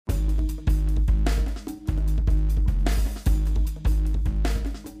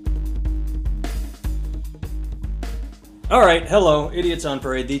All right, hello, Idiots on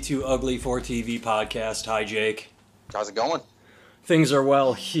Parade, the Too Ugly for TV podcast. Hi, Jake. How's it going? Things are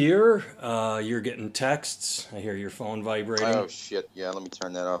well here. You're getting texts. I hear your phone vibrating. Oh shit! Yeah, let me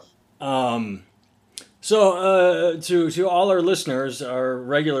turn that off. To all our listeners, our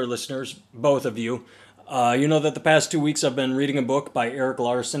regular listeners, both of you, you know that the past 2 weeks I've been reading a book by Erik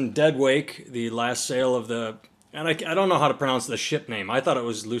Larson, Dead Wake, the last sail of the... And I don't know how to pronounce the ship name. I thought it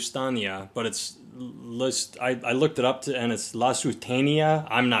was Lusitania, but it's... I looked it up, and it's Lusitania.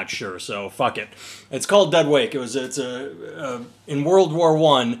 I'm not sure, so fuck it. It's called Dead Wake. In World War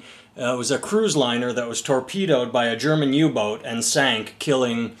I, it was a cruise liner that was torpedoed by a German U-boat and sank,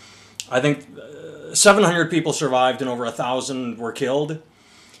 killing, I think, 700 people survived and over 1,000 were killed.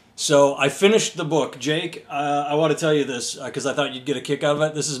 So I finished the book. Jake, I want to tell you this because I thought you'd get a kick out of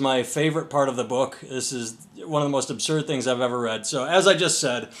it. This is my favorite part of the book. This is one of the most absurd things I've ever read. So as I just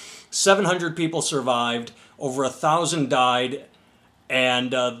said, 700 people survived, over 1,000 died,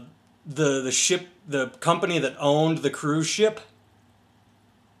 and the company that owned the cruise ship.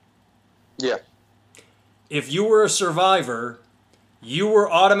 Yeah. If you were a survivor, you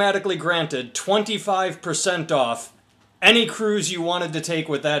were automatically granted 25% off any cruise you wanted to take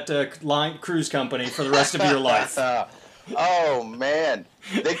with that cruise company for the rest of your life. Oh man,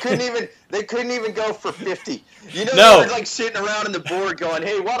 they couldn't even go for 50. You know, no. They were like sitting around in the board going,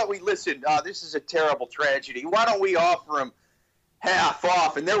 "Hey, why don't we listen? This is a terrible tragedy. Why don't we offer them half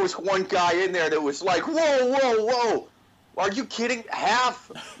off?" And there was one guy in there that was like, "Whoa, whoa, whoa! Are you kidding?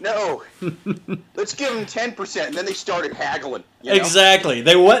 Half? No. Let's give them 10%." And then they started haggling. You know? Exactly.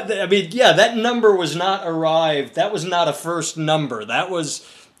 That number was not arrived. That was not a first number. That was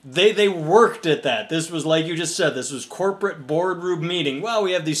they worked at that. This was, like you just said, this was corporate boardroom meeting. Well,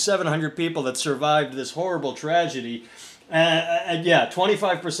 we have these 700 people that survived this horrible tragedy.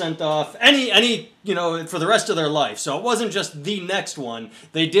 25% off any for the rest of their life. So it wasn't just the next one.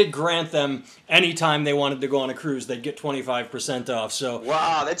 They did grant them any time they wanted to go on a cruise, they'd get 25% off. So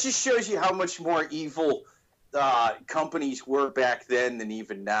wow, that just shows you how much more evil companies were back then than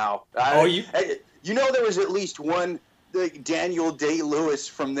even now. You know, there was at least one Daniel Day-Lewis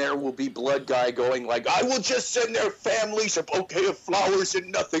from There Will Be Blood guy going like, "I will just send their families a bouquet of flowers and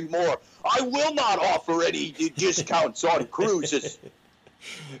nothing more. I will not offer any discounts on cruises."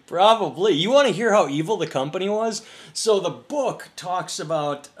 Probably. You want to hear how evil the company was? So the book talks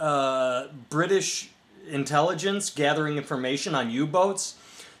about British intelligence gathering information on U-boats.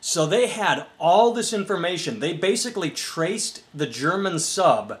 So they had all this information. They basically traced the German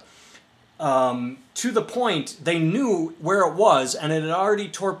sub to the point they knew where it was, and it had already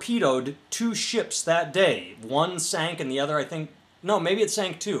torpedoed 2 ships that day. One sank and the other, maybe it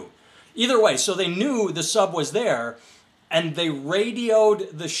sank 2. Either way, so they knew the sub was there, and they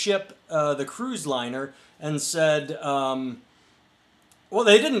radioed the ship, the cruise liner, and said, well,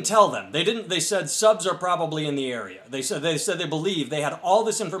 they didn't tell them. They said subs are probably in the area. They said they believed. They had all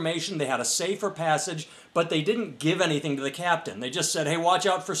this information. They had a safer passage, but they didn't give anything to the captain. They just said, "Hey, watch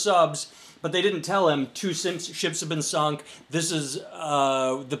out for subs." But they didn't tell him 2 ships have been sunk. This is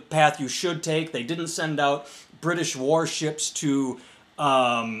the path you should take. They didn't send out British warships to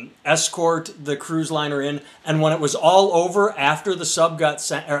escort the cruise liner in. And when it was all over, after the sub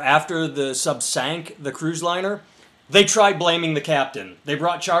sank the cruise liner, they tried blaming the captain. They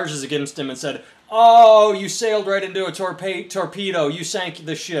brought charges against him and said, "Oh, you sailed right into a torpedo. You sank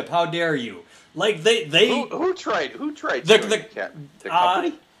the ship. How dare you?" Like who tried? The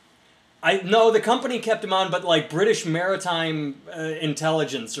company? The company kept him on, but like British Maritime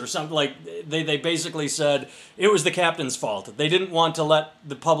Intelligence or something, like they basically said it was the captain's fault. They didn't want to let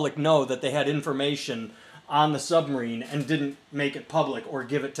the public know that they had information on the submarine and didn't make it public or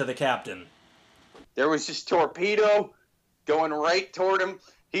give it to the captain. There was this torpedo going right toward him.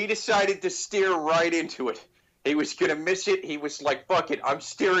 He decided to steer right into it. He was going to miss it. He was like, "Fuck it, I'm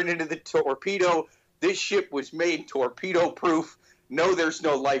steering into the torpedo. This ship was made torpedo-proof. No, there's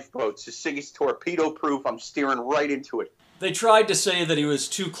no lifeboats. This thing is torpedo-proof. I'm steering right into it." They tried to say that he was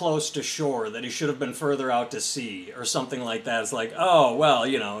too close to shore, that he should have been further out to sea, or something like that. It's like, oh, well,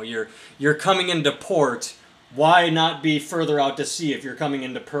 you're coming into port. Why not be further out to sea if you're coming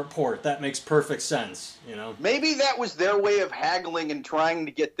into port? That makes perfect sense, Maybe that was their way of haggling and trying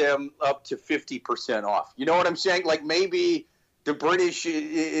to get them up to 50% off. You know what I'm saying? Like maybe the British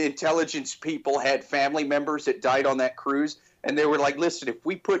intelligence people had family members that died on that cruise, and they were like, "Listen, if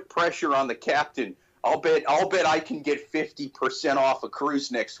we put pressure on the captain, I'll bet I can get 50% off a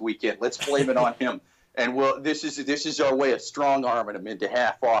cruise next weekend. Let's blame it on him." And this is our way of strong arming him into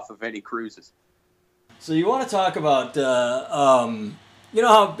half off of any cruises. So you want to talk about You know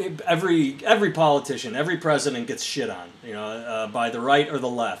how every politician, every president gets shit on, by the right or the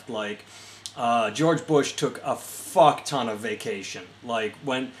left. Like George Bush took a fuck ton of vacation. Like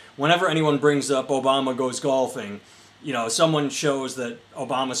whenever anyone brings up Obama goes golfing, someone shows that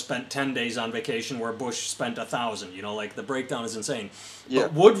Obama spent 10 days on vacation where Bush spent 1,000. Like the breakdown is insane. Yeah.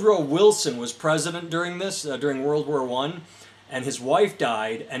 But Woodrow Wilson was president during this, during World War I, and his wife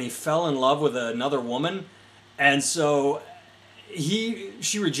died, and he fell in love with another woman, and so she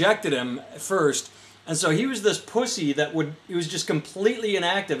rejected him first, and so he was this pussy he was just completely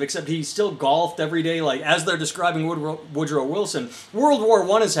inactive, except he still golfed every day. Like, as they're describing Woodrow Wilson, World War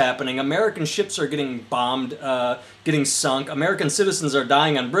I is happening, American ships are getting bombed, getting sunk, American citizens are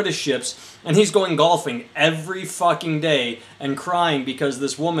dying on British ships, and he's going golfing every fucking day and crying because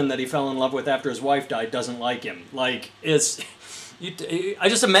this woman that he fell in love with after his wife died doesn't like him. Like, I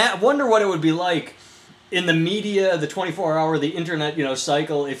just wonder what it would be like in the media, the 24-hour, the internet,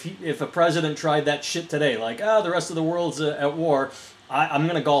 cycle, if a president tried that shit today, like, the rest of the world's at war, I'm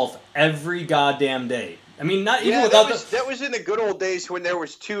gonna golf every goddamn day. I mean, not even without that was in the good old days when there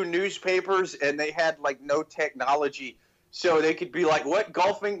was 2 newspapers and they had like no technology, so they could be like, "What,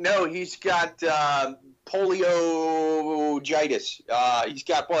 golfing? No, he's got polioitis. He's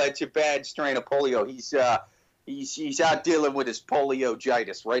got it's a bad strain of polio. He's out dealing with his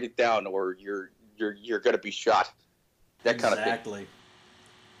polioitis. Write it down, or you're going to be shot." That kind of thing. Exactly.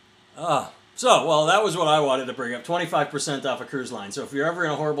 Well, that was what I wanted to bring up. 25% off a cruise line. So if you're ever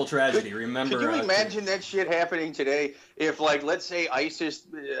in a horrible tragedy, remember... Could you imagine that shit happening today? If, like, let's say ISIS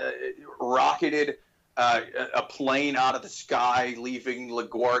rocketed a plane out of the sky leaving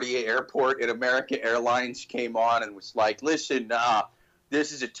LaGuardia Airport, and American Airlines came on and was like, "Listen,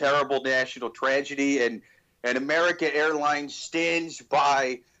 this is a terrible national tragedy, and American Airlines stands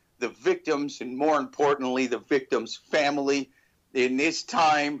by the victims, and more importantly, the victims' family in this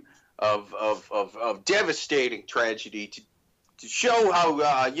time of devastating tragedy, to show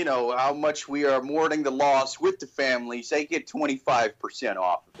how much we are mourning the loss with the families." They get 25%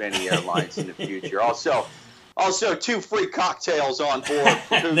 off of any airlines in the future. Also 2 free cocktails on board.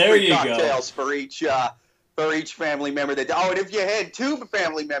 There you cocktails go. for each family member that. Oh, and if you had 2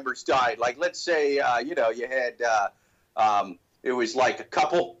 family members died, like let's say you had. It was like a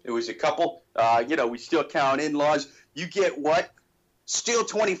couple. It was a couple. We still count in-laws. You get what? Still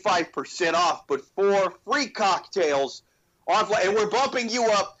 25% off, but 4 free cocktails off. And we're bumping you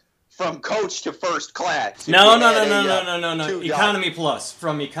up from coach to first class. No. Economy plus.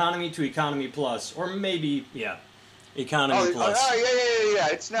 From economy to economy plus. Or maybe, economy plus. Oh, yeah.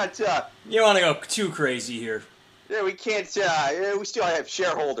 It's not... you want to go too crazy here. Yeah, we can't... we still have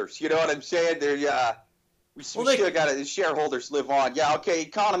shareholders. You know what I'm saying? We still got the shareholders live on. Yeah, okay,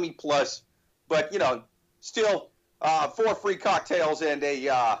 economy plus, but still 4 free cocktails and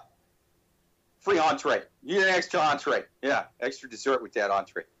a free entree. You get an extra entree. Yeah, extra dessert with that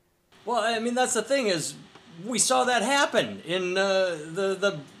entree. Well, I mean, that's the thing is, we saw that happen in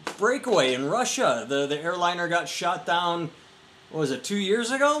the breakaway in Russia. The airliner got shot down. What was it, 2 years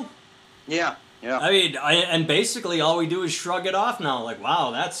ago? Yeah. I mean, and basically all we do is shrug it off now. Like,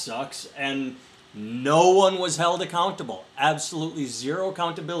 wow, that sucks, and no one was held accountable. Absolutely zero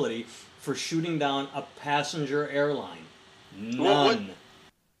accountability for shooting down a passenger airline. None.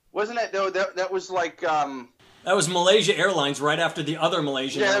 Wasn't it, though? That was like... That was Malaysia Airlines right after the other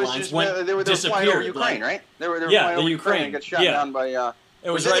Malaysian airlines disappeared. Flying over Ukraine, right? They were flying over Ukraine and got shot down by... it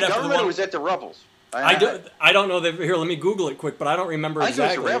was right after the government, or was that the rebels? I don't know. Here, let me Google it quick, but I don't remember exactly. I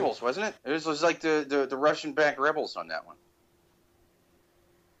think it was the rebels, wasn't it? It was like the Russian-backed rebels on that one.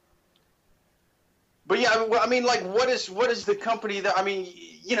 But yeah, I mean, like, what is the company that? I mean,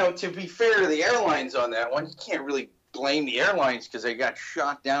 to be fair to the airlines on that one, you can't really blame the airlines because they got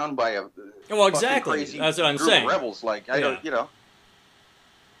shot down by a exactly. Crazy That's what I'm group saying. Of rebels, like I don't,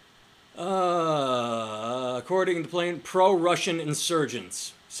 According to the plane, pro-Russian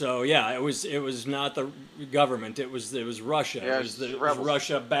insurgents. So yeah, it was not the government. It was Russia. Yeah, it was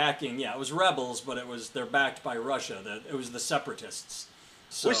Russia backing. Yeah, it was rebels, but they're backed by Russia. It was the separatists.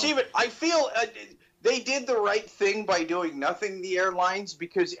 So. Well, see, but I feel they did the right thing by doing nothing, the airlines,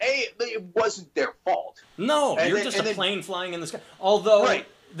 because it wasn't their fault. No, you're just a plane flying in the sky. Although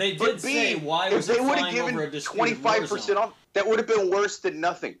they did say, why was it flying over a disputed 25% off, that would have been worse than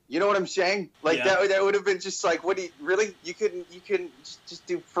nothing. You know what I'm saying? Like that would have been just like, what do you really? You couldn't just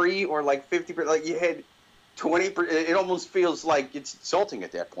do free or like 50%. Like you had 20%. It almost feels like it's insulting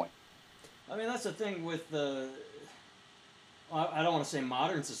at that point. I mean, that's the thing with the. I don't want to say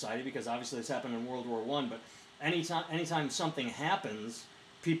modern society because obviously this happened in World War I, but anytime something happens,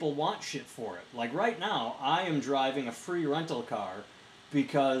 people want shit for it. Like right now, I am driving a free rental car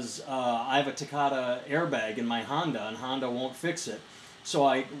because I have a Takata airbag in my Honda, and Honda won't fix it. So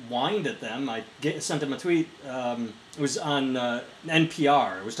I whined at them. Sent them a tweet. It was on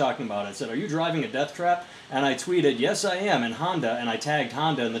NPR. It was talking about it. I said, "Are you driving a death trap?" And I tweeted, "Yes, I am," in Honda, and I tagged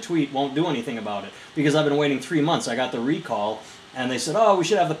Honda, and the tweet won't do anything about it because I've been waiting 3 months. I got the recall, and they said, "Oh, we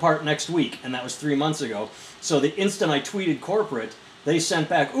should have the part next week," and that was 3 months ago. So the instant I tweeted corporate, they sent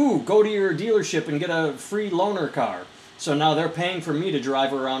back, "Ooh, go to your dealership and get a free loaner car." So now they're paying for me to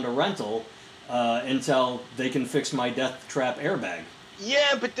drive around a rental until they can fix my death trap airbag.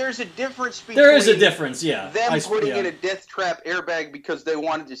 Yeah, but there's a difference between... There is a difference, yeah. Them putting in a death trap airbag because they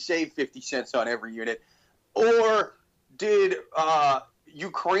wanted to save 50 cents on every unit. Or did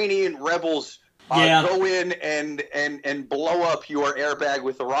Ukrainian rebels go in and blow up your airbag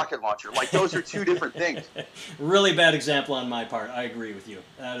with a rocket launcher? Like, those are two different things. Really bad example on my part. I agree with you.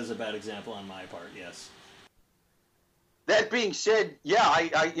 That is a bad example on my part, yes. That being said, yeah,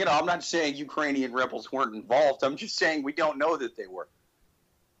 I'm not saying Ukrainian rebels weren't involved. I'm just saying we don't know that they were.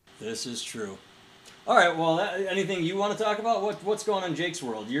 This is true. All right. Well, anything you want to talk about? What's going on in Jake's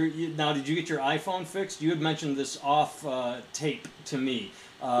world? Now, did you get your iPhone fixed? You had mentioned this off tape to me.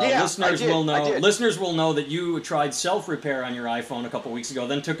 Listeners will know. Listeners will know that you tried self-repair on your iPhone a couple weeks ago.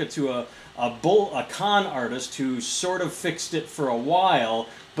 Then took it to a con artist who sort of fixed it for a while,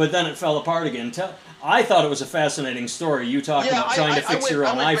 but then it fell apart again. I thought it was a fascinating story. You talking about trying to fix your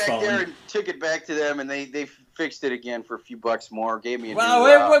own iPhone. I went back there and took it back to them, and they fixed it again for a few bucks more. Gave me a new...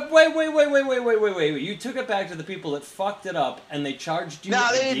 Wait. You took it back to the people that fucked it up, and they charged you again?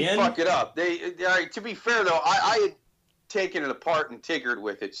 No, they didn't fuck it up. To be fair, though, I had taken it apart and tinkered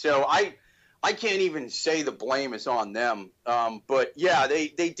with it, so I can't even say the blame is on them. But, yeah,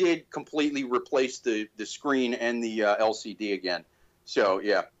 they did completely replace the screen and the LCD again. So,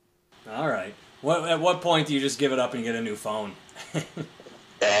 yeah. All right. At what point do you just give it up and get a new phone?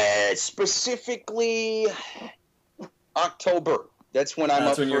 Specifically October. That's when I'm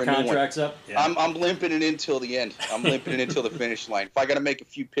up for a new one. That's when your contract's up? Yeah. I'm limping it until the end. I'm limping it until the finish line. If I got to make a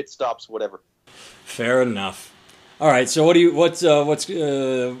few pit stops, whatever. Fair enough. All right. So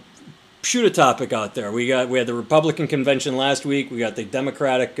shoot a topic out there. We had the Republican convention last week. We got the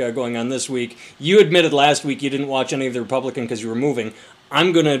Democratic going on this week. You admitted last week you didn't watch any of the Republican because you were moving.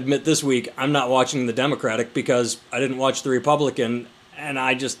 I'm going to admit this week I'm not watching the Democratic because I didn't watch the Republican, and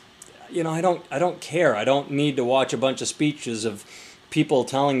I just, I don't care. I don't need to watch a bunch of speeches of people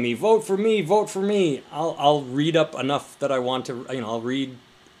telling me vote for me, vote for me. I'll read up enough that I want to. I'll read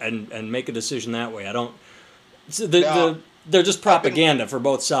and make a decision that way. I don't. They're just propaganda for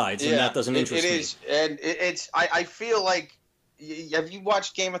both sides, and that doesn't interest me. It is, and it's. I feel like. Have you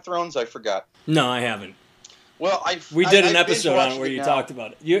watched Game of Thrones? I forgot. No, I haven't. Well, we did an episode on it where you talked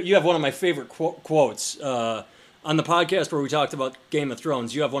about it. You have one of my favorite quotes on the podcast where we talked about Game of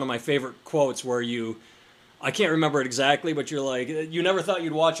Thrones. You have one of my favorite quotes where I can't remember it exactly, but you're like, you never thought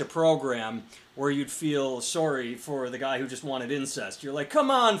you'd watch a program where you'd feel sorry for the guy who just wanted incest. You're like, come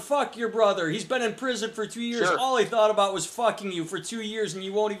on, fuck your brother. He's been in prison for 2 years. Sure. All he thought about was fucking you for 2 years, and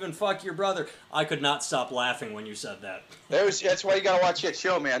you won't even fuck your brother. I could not stop laughing when you said that. That's why you gotta watch that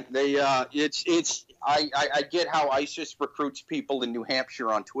show, man. I get how ISIS recruits people in New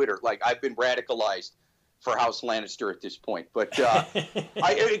Hampshire on Twitter. Like, I've been radicalized for House Lannister at this point. But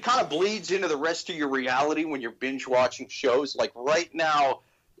it kind of bleeds into the rest of your reality when you're binge watching shows. Like right now,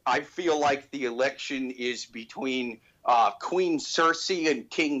 I feel like the election is between Queen Cersei and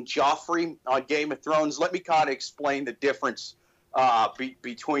King Joffrey on Game of Thrones. Let me kind of explain the difference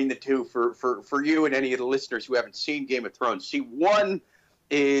between the two for you and any of the listeners who haven't seen Game of Thrones. See, one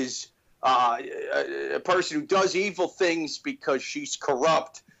is a person who does evil things because she's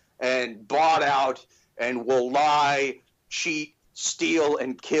corrupt and bought out and will lie, cheat, steal,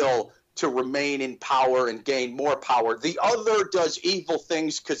 and kill to remain in power and gain more power. The other does evil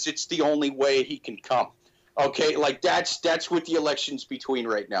things because it's the only way he can come. Okay, like that's what the election's between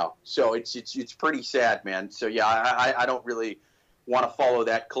right now. So it's pretty sad, man. So yeah, I don't really want to follow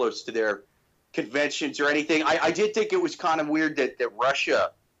that close to their conventions or anything. I did think it was kind of weird that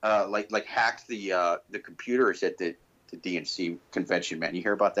Russia like hacked the computers at the DNC convention, man. You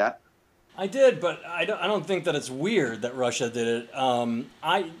hear about that? I did, but I don't think that it's weird that Russia did it.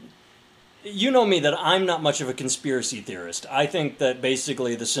 You know me, that I'm not much of a conspiracy theorist. I think that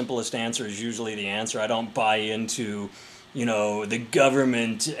basically the simplest answer is usually the answer. I don't buy into, the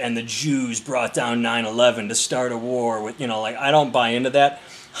government and the Jews brought down 9/11 to start a war with, I don't buy into that.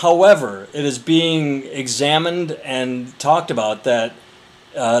 However, it is being examined and talked about that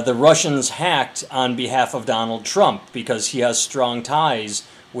the Russians hacked on behalf of Donald Trump because he has strong ties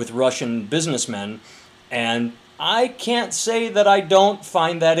with Russian businessmen, and I can't say that I don't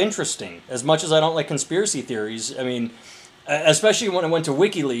find that interesting. As much as I don't like conspiracy theories, I mean, especially when I went to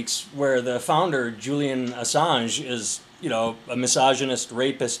WikiLeaks, where the founder, Julian Assange, is, a misogynist,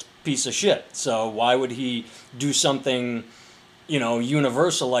 rapist piece of shit. So why would he do something,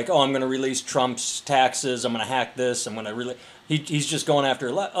 universal, like, oh, I'm going to release Trump's taxes, I'm going to hack this, I'm going to really... He's just going after,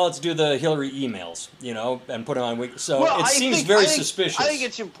 let's do the Hillary emails, and put them on Wiki. So it seems very suspicious. I think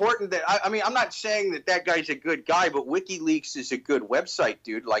it's important that, I mean, I'm not saying that guy's a good guy, but WikiLeaks is a good website,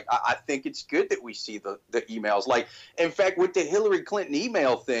 dude. Like, I think it's good that we see the emails. Like, in fact, with the Hillary Clinton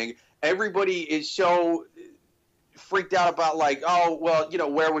email thing, everybody is so freaked out about, like, oh, well,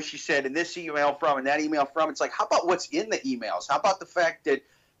 where was she sending this email from and that email from? It's like, how about what's in the emails? How about the fact that,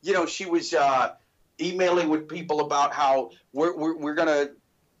 she was emailing with people about how we're going to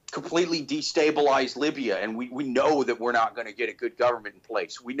completely destabilize Libya, and we know that we're not going to get a good government in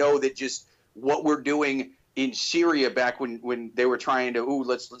place. We know that just what we're doing in Syria back when they were trying to,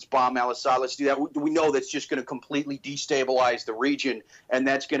 let's bomb al-Assad, let's do that. We know that's just going to completely destabilize the region, and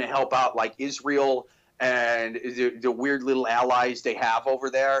that's going to help out like Israel and the weird little allies they have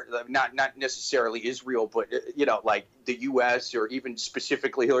over there. Not necessarily Israel, but like the U.S. or even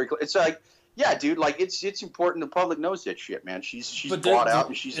specifically Hillary Clinton. It's like, yeah, dude, like it's important the public knows that shit, man. She's bought out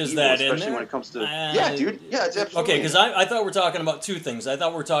and she's evil, especially when it comes to yeah, dude. Yeah, it's absolutely. Okay, because I thought we were talking about two things. I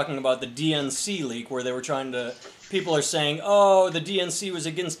thought we were talking about the DNC leak where they were trying to. People are saying, oh, the DNC was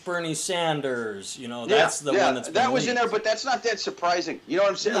against Bernie Sanders. That's the one that's been that was leaked. In there, but that's not that surprising. You know what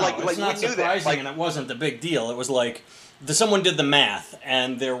I'm saying? No, like it's not we knew surprising, that. and it wasn't the big deal. It was like someone did the math,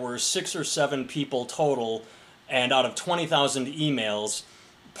 and there were 6 or 7 people total, and out of 20,000 emails.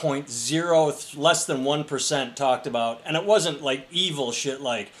 Less than 1% talked about, and it wasn't like evil shit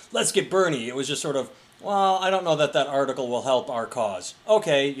like, let's get Bernie. It was just sort of, well, I don't know that article will help our cause.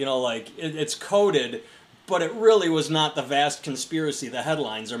 Okay, it's coded, but it really was not the vast conspiracy the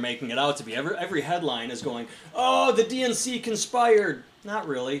headlines are making it out to be. Every headline is going, oh, the DNC conspired. Not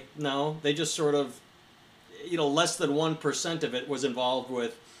really, no. They just sort of, less than 1% of it was involved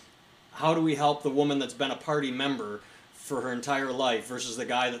with how do we help the woman that's been a party member for her entire life versus the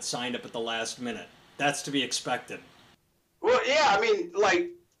guy that signed up at the last minute. That's to be expected. Well, yeah, I mean, like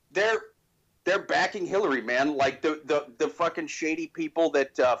they're backing Hillary, man. Like the fucking shady people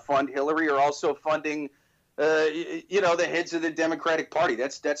that fund Hillary are also funding, the heads of the Democratic Party.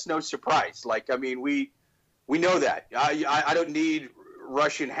 That's no surprise. Like, I mean, we know that. I don't need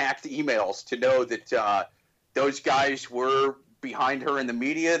Russian hacked emails to know that those guys were behind her in the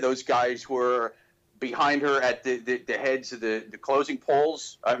media. Those guys were behind her at the heads of the closing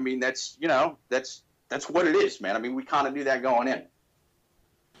polls. I mean, that's what it is, man. I mean, we kind of knew that going in.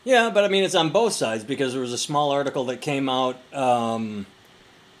 Yeah, but I mean, it's on both sides because there was a small article that came out, a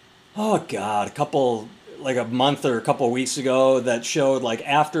month or a couple of weeks ago that showed, like,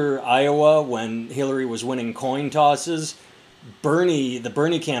 after Iowa, when Hillary was winning coin tosses, the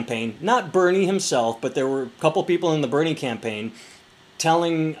Bernie campaign, not Bernie himself, but there were a couple people in the Bernie campaign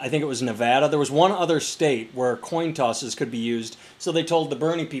telling, I think it was Nevada, there was one other state where coin tosses could be used, so they told the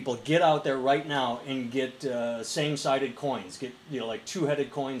Bernie people, get out there right now and get same-sided coins, get like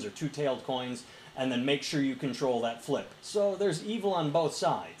two-headed coins or two-tailed coins, and then make sure you control that flip. So there's evil on both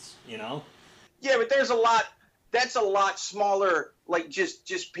sides, Yeah, but that's a lot smaller, like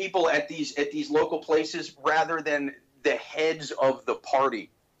just people at these local places rather than the heads of the party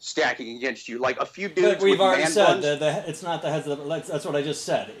stacking against you, like a few dudes. But we've already said that it's not the heads of the. That's what I just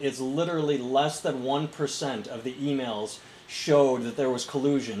said. It's literally less than 1% of the emails showed that there was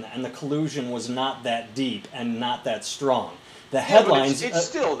collusion, and the collusion was not that deep and not that strong. The headlines. It's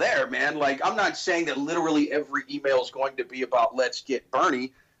still there, man. Like, I'm not saying that literally every email is going to be about let's get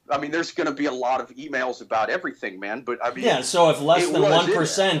Bernie. I mean, there's going to be a lot of emails about everything, man. But I mean, yeah. So if less than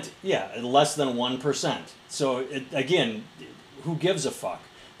 1%, less than 1%. So again, who gives a fuck?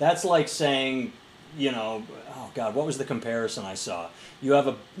 That's like saying, oh God, what was the comparison I saw? You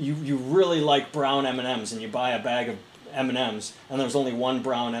have you really like brown M&Ms and you buy a bag of M&Ms and there's only one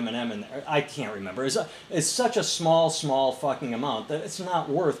brown M&M in there. I can't remember. It's such a small fucking amount that it's not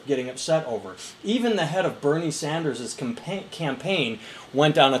worth getting upset over. Even the head of Bernie Sanders' campaign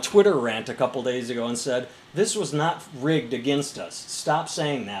went on a Twitter rant a couple days ago and said, this was not rigged against us. Stop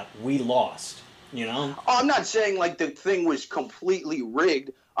saying that. We lost. Oh, I'm not saying like the thing was completely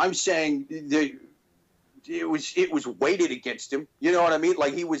rigged. I'm saying it was weighted against him. You know what I mean?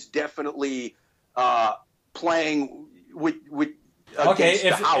 Like, he was definitely playing with against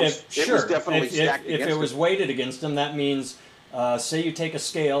the House. It was definitely stacked against him. If it was weighted against him, that means Say you take a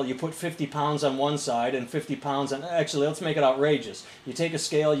scale, you put 50 pounds on one side and 50 pounds on... Actually, let's make it outrageous. You take a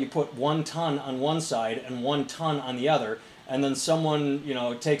scale, you put 1 ton on one side and 1 ton on the other, and then someone,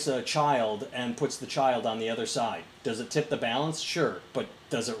 takes a child and puts the child on the other side. Does it tip the balance? Sure. But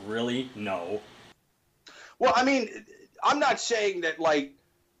does it really? No. Well, I mean, I'm not saying that, like,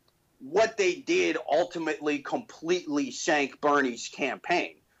 what they did ultimately completely sank Bernie's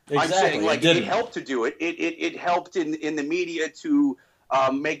campaign. Exactly. I'm saying, like, it helped to do it. It helped in the media to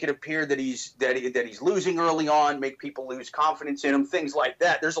make it appear that he's losing early on, make people lose confidence in him, things like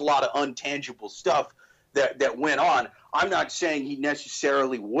that. There's a lot of untangible stuff that went on. I'm not saying he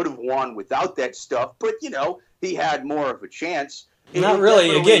necessarily would have won without that stuff, but he had more of a chance. Not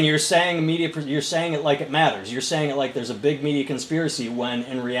really. Again, you're saying you're saying it like it matters. You're saying it like there's a big media conspiracy when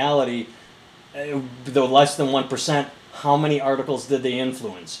in reality, the less than 1%, how many articles did they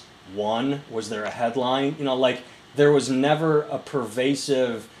influence? One? Was there a headline? There was never a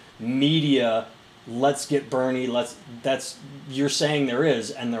pervasive media, let's get Bernie, you're saying there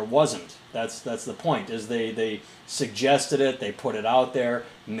is, and there wasn't. That's the point, is they suggested it, they put it out there,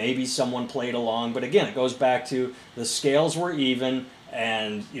 maybe someone played along, but again, it goes back to the scales were even,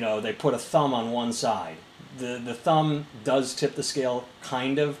 and they put a thumb on one side. The thumb does tip the scale,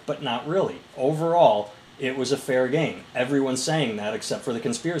 kind of, but not really. Overall, it was a fair game. Everyone's saying that except for the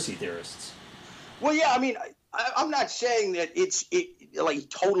conspiracy theorists. Well, yeah, I mean, I'm not saying that like he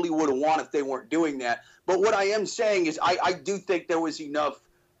totally would have won if they weren't doing that, but what I am saying is I do think there was enough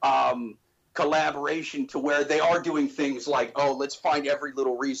collaboration to where they are doing things like, oh, let's find every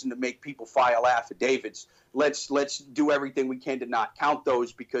little reason to make people file affidavits. Let's do everything we can to not count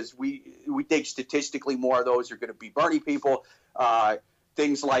those because we think statistically more of those are going to be Bernie people.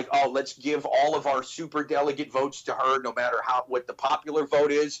 Things like, oh, let's give all of our super delegate votes to her, no matter what the popular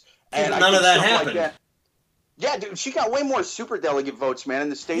vote is. And none of that happened. Like that. Yeah, dude, she got way more super delegate votes, man, in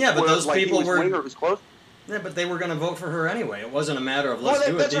the states. Yeah, but those people were. It was close. Yeah, but they were going to vote for her anyway. It wasn't a matter of let's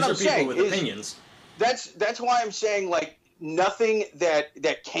do it. These are people with opinions. That's why I'm saying, like, nothing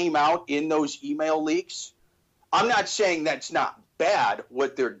that came out in those email leaks. I'm not saying that's not bad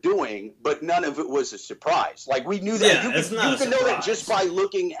what they're doing, but none of it was a surprise. Like, we knew that. Yeah, you can know that just by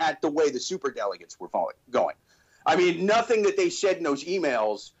looking at the way the super delegates were going. I mean, nothing that they said in those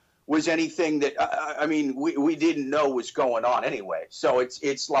emails was anything that we didn't know was going on anyway. So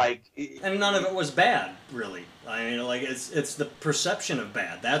it's like, and none of it was bad, really. I mean, like it's the perception of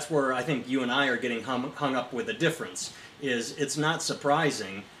bad. That's where I think you and I are getting hung up with the difference. Is it's not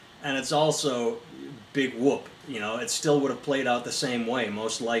surprising, and it's also big whoop. It still would have played out the same way,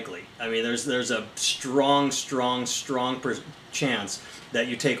 most likely. I mean, there's a strong chance that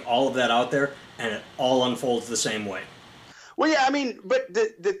you take all of that out there and it all unfolds the same way. Well, yeah, I mean, but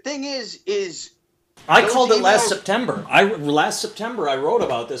the thing is I called it last September. Last September I wrote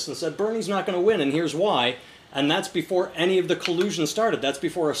about this and said Bernie's not going to win, and here's why. And that's before any of the collusion started. That's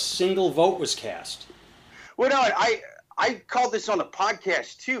before a single vote was cast. Well, no, I called this on the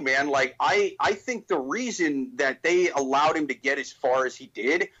podcast too, man. Like, I think the reason that they allowed him to get as far as he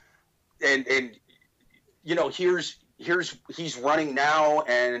did, and he's running now,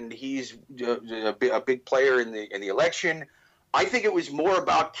 and he's a big player in the election. I think it was more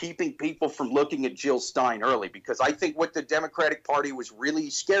about keeping people from looking at Jill Stein early, because I think what the Democratic Party was really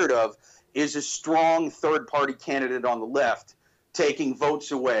scared of is a strong third-party candidate on the left taking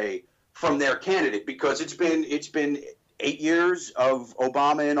votes away from their candidate, because it's been 8 years of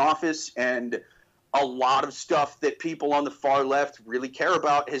Obama in office, and a lot of stuff that people on the far left really care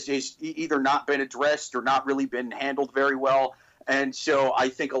about has either not been addressed or not really been handled very well. And so I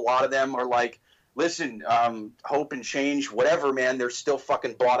think a lot of them are like, listen, hope and change, whatever, man, they're still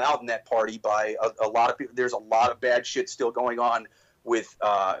fucking bought out in that party by a lot of people. There's a lot of bad shit still going on with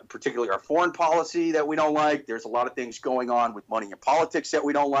particularly our foreign policy that we don't like. There's a lot of things going on with money in politics that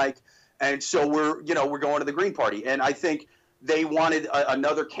we don't like. And so we're going to the Green Party. And I think they wanted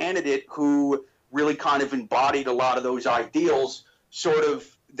another candidate who really kind of embodied a lot of those ideals, sort of,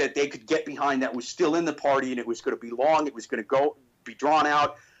 that they could get behind, that was still in the party, and it was going to be long, it was going to be drawn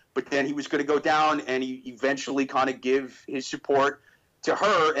out, but then he was going to go down, and he eventually kind of give his support to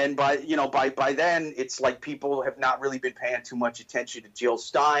her. And by then, it's like people have not really been paying too much attention to Jill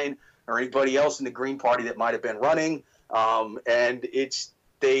Stein or anybody else in the Green Party that might have been running. And it's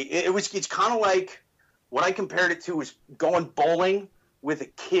kind of like, what I compared it to was going bowling with a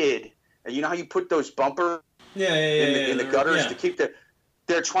kid. And you know how you put those bumpers in the gutters to keep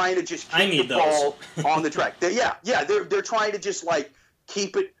they're trying to just keep the ball on the track. They're trying to just like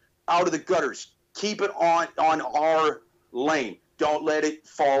keep it out of the gutters, keep it on our lane. don't let it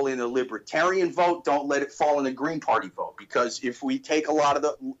fall in the Libertarian vote. Don't let it fall in the Green Party vote, because if we take a lot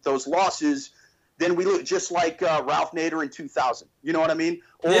of those losses, then we look just like Ralph Nader in 2000. You know what I mean?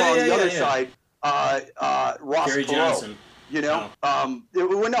 Or on the other side, Ross Gary Perot. Johnson. You know?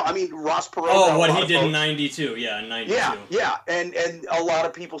 Ross Perot. Oh, what he did in 92. Yeah, in 92. Yeah. And a lot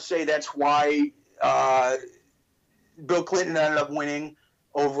of people say that's why Bill Clinton ended up winning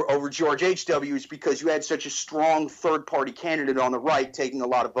over George H.W. is because you had such a strong third-party candidate on the right taking a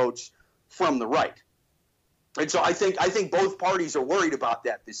lot of votes from the right. And so I think both parties are worried about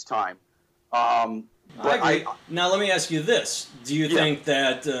that this time. Now, let me ask you this. Do you think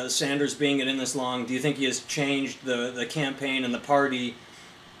that Sanders being in this long, do you think he has changed the campaign and the party?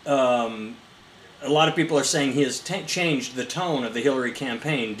 A lot of people are saying he has changed the tone of the Hillary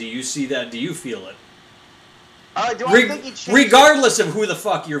campaign. Do you see that? Do you feel it? I think he changed regardless of who the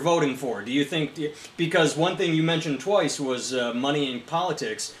fuck you're voting for, do you think? Because one thing you mentioned twice was money in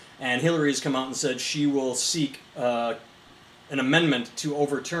politics, and Hillary's come out and said she will seek an amendment to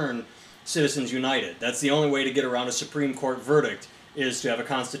overturn Citizens United. That's the only way to get around a Supreme Court verdict, is to have a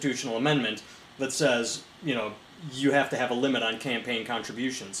constitutional amendment that says, you have to have a limit on campaign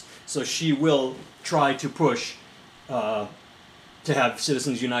contributions. So she will try to push to have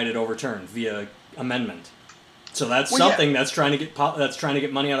Citizens United overturned via amendment. So that's that's trying to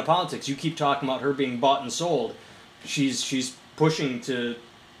get money out of politics. You keep talking about her being bought and sold. She's pushing to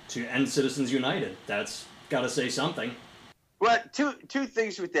end Citizens United. That's got to say something. Well, two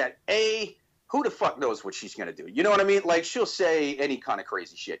things with that. A, who the fuck knows what she's gonna do? You know what I mean? Like, she'll say any kind of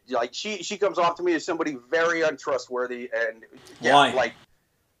crazy shit. Like, she comes off to me as somebody very untrustworthy, and why? Like,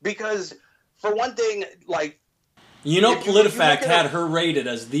 because for one thing, like. PolitiFact had her rated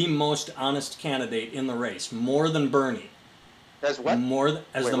as the most honest candidate in the race, more than Bernie. As what?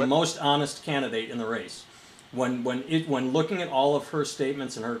 Most honest candidate in the race. When looking at all of her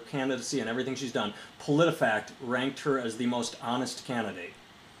statements and her candidacy and everything she's done, PolitiFact ranked her as the most honest candidate.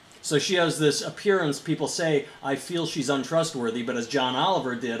 So she has this appearance, people say, I feel she's untrustworthy, but as John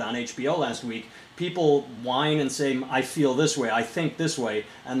Oliver did on HBO last week, people whine and say, I feel this way, I think this way,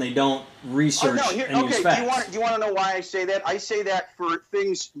 and they don't research and use facts. Do you want to know why I say that? I say that for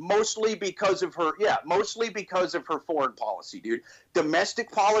things mostly because of her foreign policy, dude.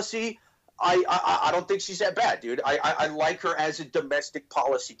 Domestic policy, I don't think she's that bad, dude. I like her as a domestic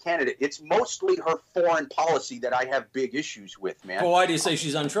policy candidate. It's mostly her foreign policy that I have big issues with, man. Well, why do you say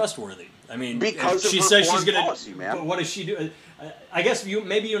she's untrustworthy? I mean, because she of her says foreign she's going to policy, man. What does she do? I guess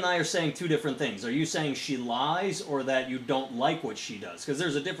maybe you and I are saying two different things. Are you saying she lies, or that you don't like what she does? Because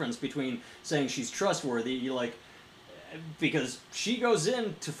there's a difference between saying she's trustworthy, because she goes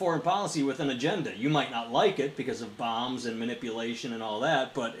into foreign policy with an agenda. You might not like it because of bombs and manipulation and all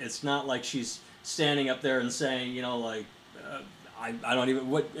that, but it's not like she's standing up there and saying, I don't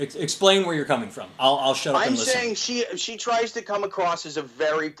even explain where you're coming from. I'll shut up and listen. I'm saying she tries to come across as a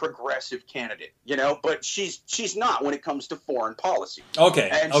very progressive candidate, but she's not when it comes to foreign policy. Okay.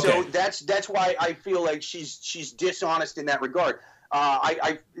 And so that's why I feel like she's dishonest in that regard.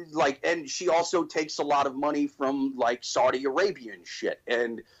 And she also takes a lot of money from like Saudi Arabia and shit.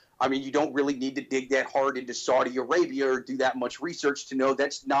 And I mean, you don't really need to dig that hard into Saudi Arabia or do that much research to know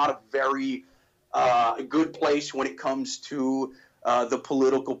that's not a very good place when it comes to the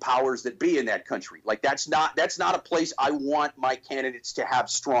political powers that be in that country. Like, that's not a place I want my candidates to have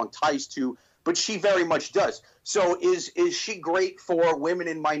strong ties to, but she very much does. So is she great for women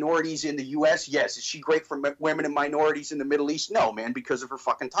and minorities in the U.S.? Yes. Is she great for women and minorities in the Middle East? No, man, because of her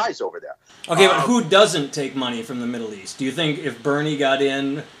fucking ties over there. Okay, but who doesn't take money from the Middle East? Do you think if Bernie got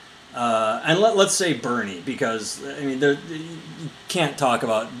in, and let's say Bernie, because, I mean, you can't talk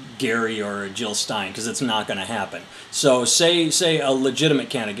about Gary or Jill Stein because it's not going to happen. So say a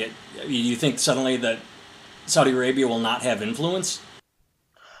legitimate candidate, you think suddenly that Saudi Arabia will not have influence?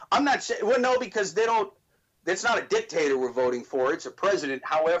 I'm not saying, well, no, because they don't. That's not a dictator we're voting for. It's a president.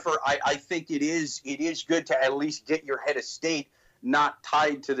 However, I think it is good to at least get your head of state not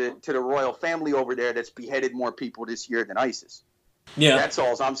tied to the royal family over there that's beheaded more people this year than ISIS. Yeah, that's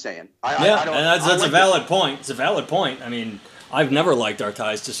all I'm saying. And that's a valid point. It's a valid point. I mean, I've never liked our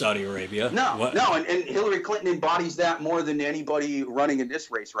ties to Saudi Arabia. No, and Hillary Clinton embodies that more than anybody running in this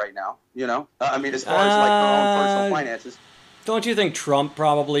race right now. I mean, as far as like her own personal finances. Don't you think Trump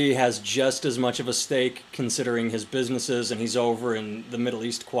probably has just as much of a stake, considering his businesses, and he's over in the Middle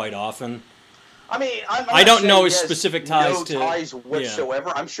East quite often? I mean, I don't know his specific ties no ties whatsoever.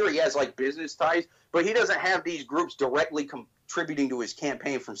 Yeah. I'm sure he has like business ties, but he doesn't have these groups directly contributing to his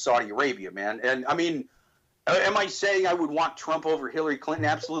campaign from Saudi Arabia, man. And I mean, am I saying I would want Trump over Hillary Clinton?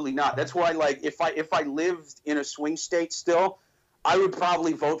 Absolutely not. That's why, like, if I lived in a swing state still, I would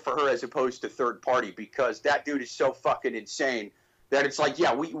probably vote for her as opposed to third party, because that dude is so fucking insane that it's like,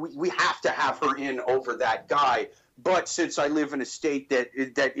 yeah, we have to have her in over that guy. But since I live in a state that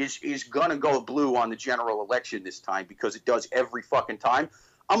is going to go blue on the general election this time, because it does every fucking time,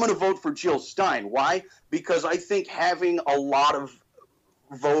 I'm going to vote for Jill Stein. Why? Because I think having a lot of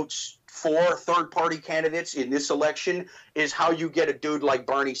votes for third-party candidates in this election is how you get a dude like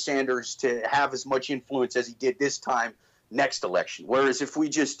Bernie Sanders to have as much influence as he did this time next election. Whereas if we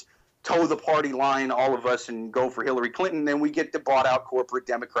just toe the party line, all of us, and go for Hillary Clinton, then we get the bought-out corporate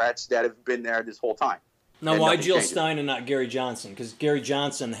Democrats that have been there this whole time. Now, why Jill Stein and not Gary Johnson? Because Gary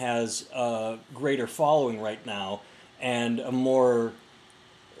Johnson has a greater following right now and a more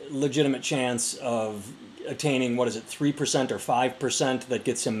legitimate chance of attaining, 3% or 5% that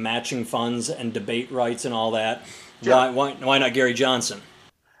gets him matching funds and debate rights and all that. Sure. Why not Gary Johnson?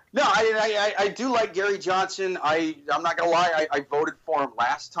 No, I do like Gary Johnson. I'm not going to lie. I voted for him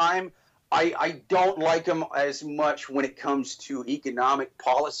last time. I don't like him as much when it comes to economic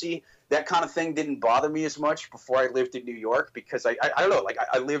policy. That kind of thing didn't bother me as much before I lived in New York, because I don't know, like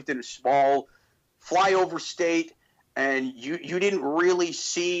I lived in a small flyover state, and you didn't really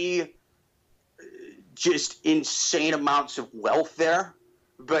see just insane amounts of wealth there.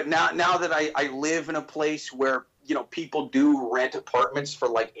 But now that I live in a place where, you know, people do rent apartments for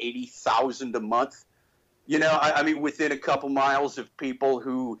like $80,000 a month, you know, I mean, within a couple miles of people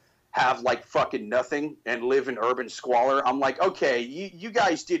who have like fucking nothing and live in urban squalor, I'm like, okay, you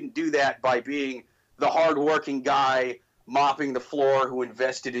guys didn't do that by being the hardworking guy mopping the floor who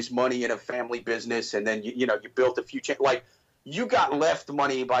invested his money in a family business, and then you built a few like you got left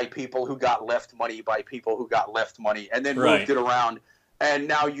money by people who got left money by people who got left money, and then moved it around, and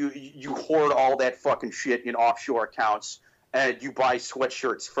now you hoard all that fucking shit in offshore accounts, and you buy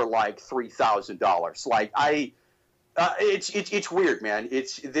sweatshirts for like $3,000. Like it's weird, man.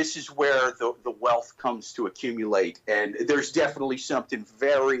 This is where the wealth comes to accumulate, and there's definitely something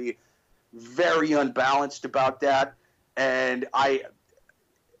very, very unbalanced about that. And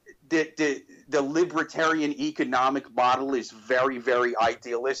the libertarian economic model is very, very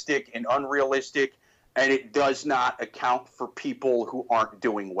idealistic and unrealistic, and it does not account for people who aren't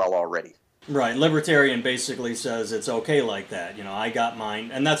doing well already. Right. Libertarian basically says it's okay like that. You know, I got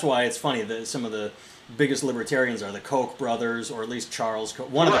mine, and that's why it's funny that some of the biggest libertarians are the Koch brothers, or at least Charles Koch,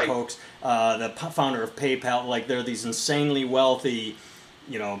 one of the Kochs, the founder of PayPal. Like, they're these insanely wealthy,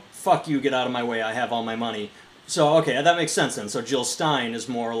 you know, fuck you, get out of my way, I have all my money. So, okay, that makes sense then. So Jill Stein is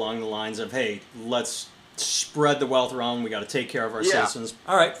more along the lines of, hey, let's spread the wealth around, we got to take care of our citizens.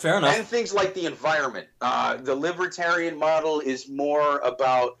 All right, fair enough. And things like the environment. The libertarian model is more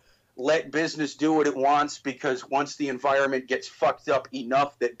about let business do what it wants, because once the environment gets fucked up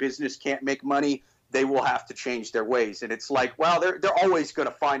enough that business can't make money, they will have to change their ways. And it's like, well, they're always going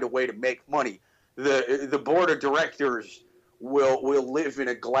to find a way to make money. The board of directors will live in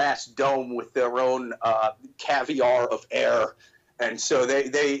a glass dome with their own caviar of air, and so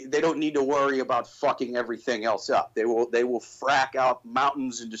they don't need to worry about fucking everything else up. They will frack out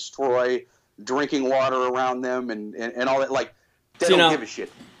mountains and destroy drinking water around them and all that. Like, they don't give a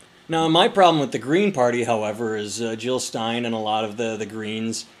shit. Now, my problem with the Green Party, however, is Jill Stein and a lot of the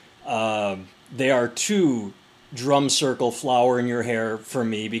Greens. They are too drum circle flower in your hair for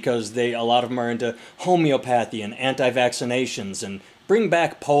me, because a lot of them are into homeopathy and anti-vaccinations and bring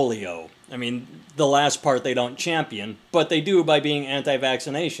back polio. I mean, the last part they don't champion, but they do by being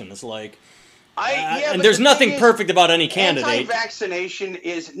anti-vaccination. It's like, and there's nothing perfect about any candidate. Anti-vaccination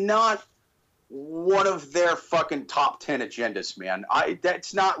is not one of their fucking top 10 agendas, man.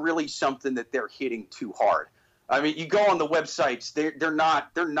 That's not really something that they're hitting too hard. I mean, you go on the websites; they're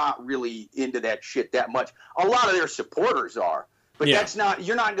not really into that shit that much. A lot of their supporters are, but that's not.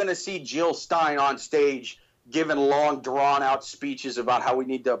 You're not going to see Jill Stein on stage giving long, drawn-out speeches about how we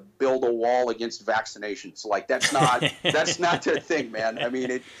need to build a wall against vaccinations. Like, that's not their thing, man. I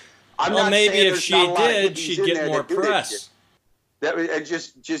mean, I'm not maybe saying if she did, she'd get more press. That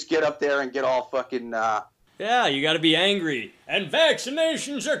just get up there and get all fucking. Yeah, you got to be angry. And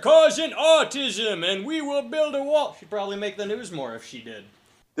vaccinations are causing autism, and we will build a wall. She'd probably make the news more if she did.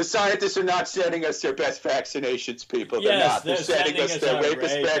 The scientists are not sending us their best vaccinations, people. They're not. They're sending us their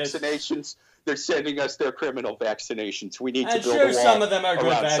rapist vaccinations. They're sending us their criminal vaccinations. We need to build a wall. I'm sure some of them are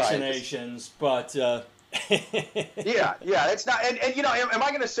good vaccinations, but... yeah, it's not. And you know, am I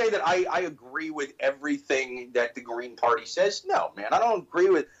going to say that I agree with everything that the Green Party says? No, man, I don't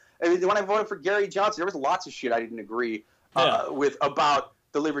agree with... I mean, when I voted for Gary Johnson, there was lots of shit I didn't agree with about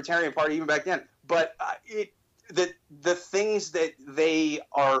the Libertarian Party even back then. But the things that they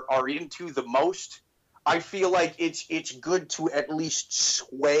are into the most, I feel like it's good to at least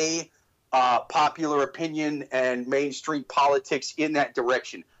sway popular opinion and mainstream politics in that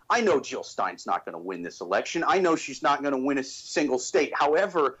direction. I know Jill Stein's not going to win this election. I know she's not going to win a single state.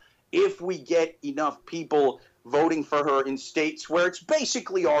 However, if we get enough people voting for her in states where it's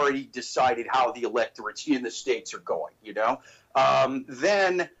basically already decided how the electorates in the states are going,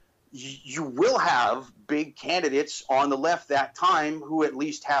 then you will have big candidates on the left that time who at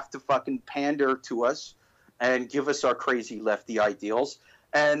least have to fucking pander to us and give us our crazy lefty ideals.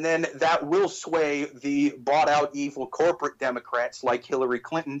 And then that will sway the bought-out evil corporate Democrats like Hillary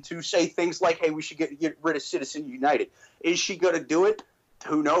Clinton to say things like, hey, we should get rid of Citizens United. Is she going to do it?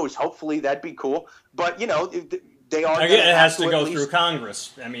 Who knows? Hopefully that'd be cool. But, they are... It has to go through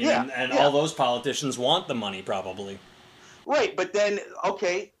Congress. I mean, and all those politicians want the money, probably. Right, but then,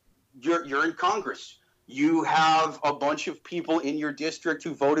 okay, you're in Congress. You have a bunch of people in your district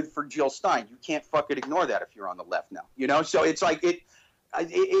who voted for Jill Stein. You can't fucking ignore that if you're on the left now. So it's like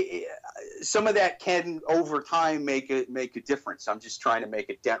some of that can over time make a difference. I'm just trying to make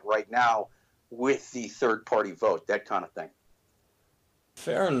a dent right now with the third party vote, that kind of thing.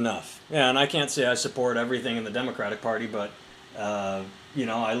 Fair enough. Yeah, and I can't say I support everything in the Democratic Party, but I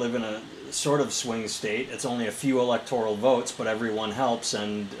live in a sort of swing state. It's only a few electoral votes, but everyone helps,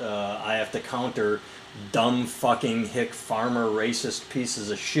 and I have to counter dumb fucking hick farmer racist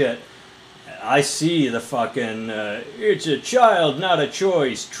pieces of shit. I see the fucking it's a child, not a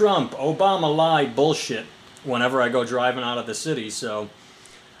choice, Trump, Obama lied bullshit whenever I go driving out of the city, so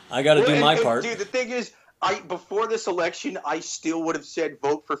I got to do my part. Dude, the thing is, before this election, I still would have said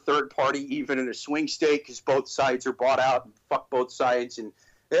vote for third party, even in a swing state, because both sides are bought out and fuck both sides, and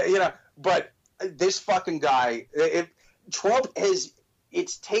But this fucking guy, Trump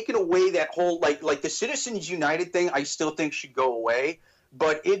it's taken away that whole like the Citizens United thing. I still think should go away,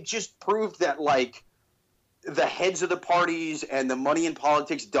 but it just proved that the heads of the parties and the money in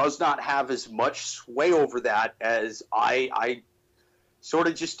politics does not have as much sway over that as I sort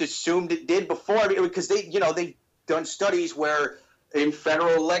of just assumed it did before, because they've done studies where in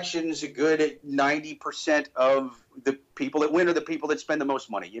federal elections, a good 90% of the people that win are the people that spend the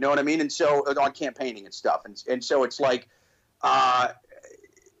most money. You know what I mean? And so on campaigning and stuff. And so it's like, I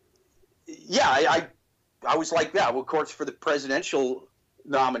was like, yeah, well, of course, for the presidential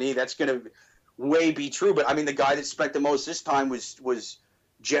nominee, that's going to way be true. But I mean, the guy that spent the most this time was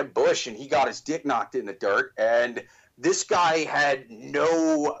Jeb Bush, and he got his dick knocked in the dirt. And this guy had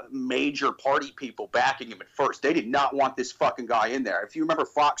no major party people backing him at first. They did not want this fucking guy in there. If you remember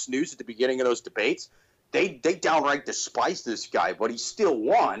Fox News at the beginning of those debates, they downright despised this guy, but he still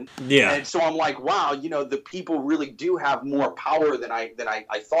won. Yeah. And so I'm like, wow, the people really do have more power than I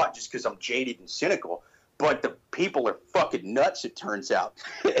thought, just because I'm jaded and cynical. But the people are fucking nuts, it turns out.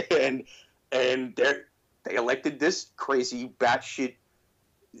 and they elected this crazy batshit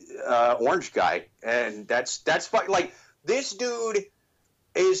orange guy, and that's like, this dude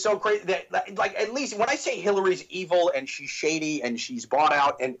is so crazy that like, at least when I say Hillary's evil and she's shady and she's bought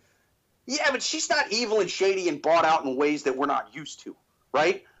out, and but she's not evil and shady and bought out in ways that we're not used to,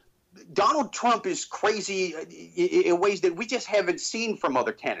 right? Donald Trump is crazy in ways that we just haven't seen from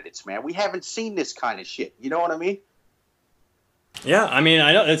other candidates, man. We haven't seen this kind of shit. You know what I mean? Yeah, I mean,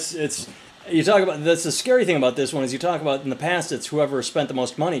 I know it's. You talk about, that's the scary thing about this one, is you talk about in the past it's whoever spent the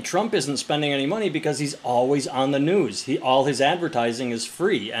most money. Trump isn't spending any money because he's always on the news. All his advertising is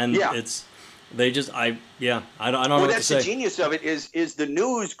free, and they just I don't know what to say. That's the genius of it is the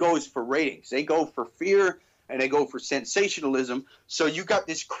news goes for ratings. They go for fear and they go for sensationalism. So you got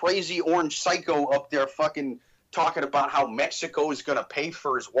this crazy orange psycho up there fucking talking about how Mexico is going to pay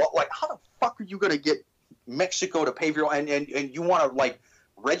for his wall. Like, how the fuck are you going to get Mexico to pay for your, and you want to like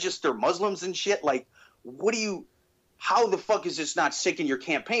register Muslims and shit? Like, how the fuck is this not sick in your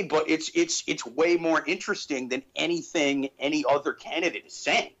campaign? But it's way more interesting than anything any other candidate is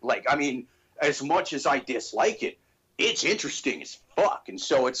saying. Like, I mean, as much as I dislike it, it's interesting as fuck. And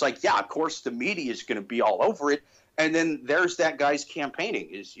so it's like, yeah, of course the media is going to be all over it. And then there's that guy's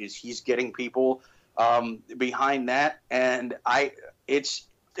campaigning is he's getting people behind that. And it's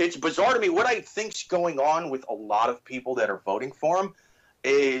bizarre to me. What I think's going on with a lot of people that are voting for him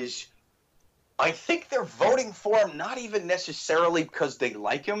is I think they're voting for him not even necessarily because they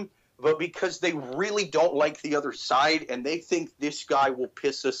like him, but because they really don't like the other side, and they think this guy will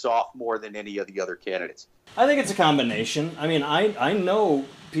piss us off more than any of the other candidates. I think it's a combination. I mean, I know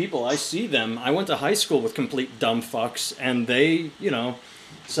people, I see them. I went to high school with complete dumb fucks, and they,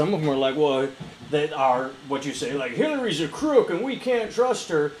 some of them are like, well, they are, what you say, like, Hillary's a crook and we can't trust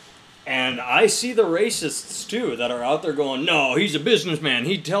her. And I see the racists too that are out there going, no, he's a businessman.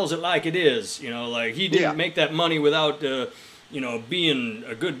 He tells it like it is. You know, like he didn't make that money without, you know, being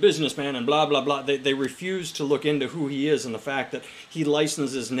a good businessman and blah, blah, blah. They refuse to look into who he is and the fact that he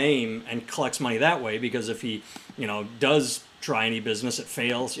licenses his name and collects money that way, because if he, you know, does try any business, it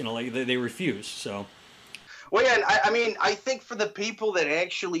fails. You know, like they refuse. So. Well, yeah, and I mean, I think for the people that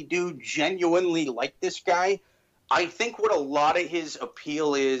actually do genuinely like this guy, I think what a lot of his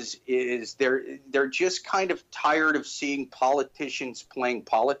appeal is they're just kind of tired of seeing politicians playing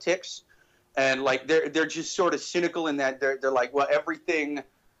politics, and like they're just sort of cynical in that they're like, well, everything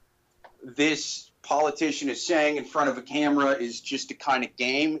this politician is saying in front of a camera is just a kind of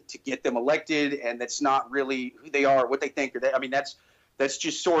game to get them elected, and that's not really who they are, what they think. I mean, that's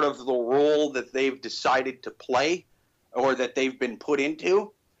just sort of the role that they've decided to play, or that they've been put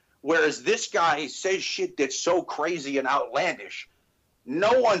into. Whereas this guy says shit that's so crazy and outlandish,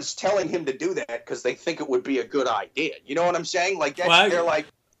 no one's telling him to do that because they think it would be a good idea. You know what I'm saying? Like they're like,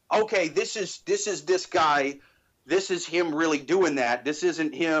 okay, this is this guy, this is him really doing that. This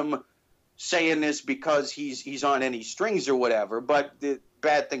isn't him saying this because he's on any strings or whatever. But the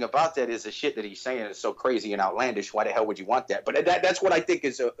bad thing about that is the shit that he's saying is so crazy and outlandish. Why the hell would you want that? But that's what I think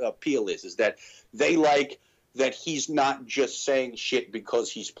his appeal is that they like that he's not just saying shit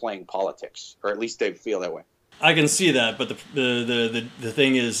because he's playing politics, or at least they feel that way. I can see that, but the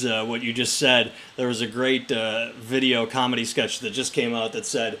thing is, what you just said. There was a great video comedy sketch that just came out that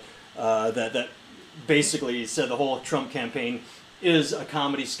said that basically said the whole Trump campaign is a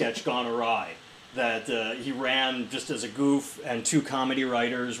comedy sketch gone awry. That he ran just as a goof, and two comedy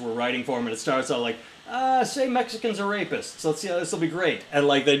writers were writing for him, and it starts out like, say Mexicans are rapists. Let's see how this will be great. And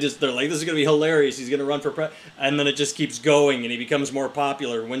like they're like, this is gonna be hilarious. He's gonna run for and then it just keeps going, and he becomes more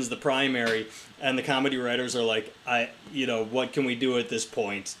popular, wins the primary, and the comedy writers are like, you know, what can we do at this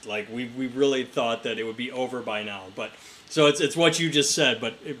point? Like we really thought that it would be over by now, but so it's what you just said,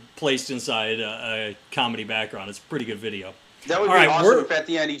 but it placed inside a comedy background. It's a pretty good video. That would be awesome if at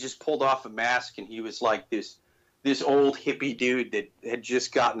the end he just pulled off a mask and he was like this old hippie dude that had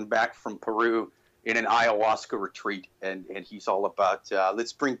just gotten back from Peru in an ayahuasca retreat, and he's all about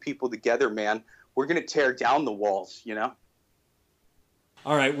let's bring people together, man. We're gonna tear down the walls, you know.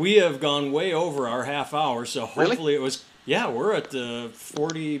 All right, we have gone way over our half hour, so hopefully it was. Yeah, we're at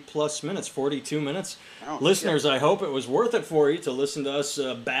 40 plus minutes, 42 minutes. Listeners, I hope it was worth it for you to listen to us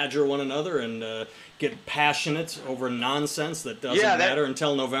badger one another and get passionate over nonsense that doesn't matter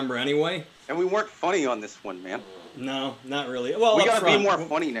until November anyway. And we weren't funny on this one, man. No, not really. Well, we gotta be more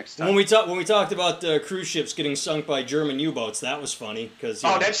funny next time. When we talked about cruise ships getting sunk by German U-boats, that was funny because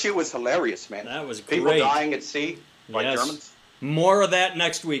that shit was hilarious, man. That was great. People dying at sea by Germans. More of that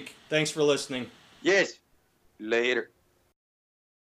next week. Thanks for listening. Yes. Later.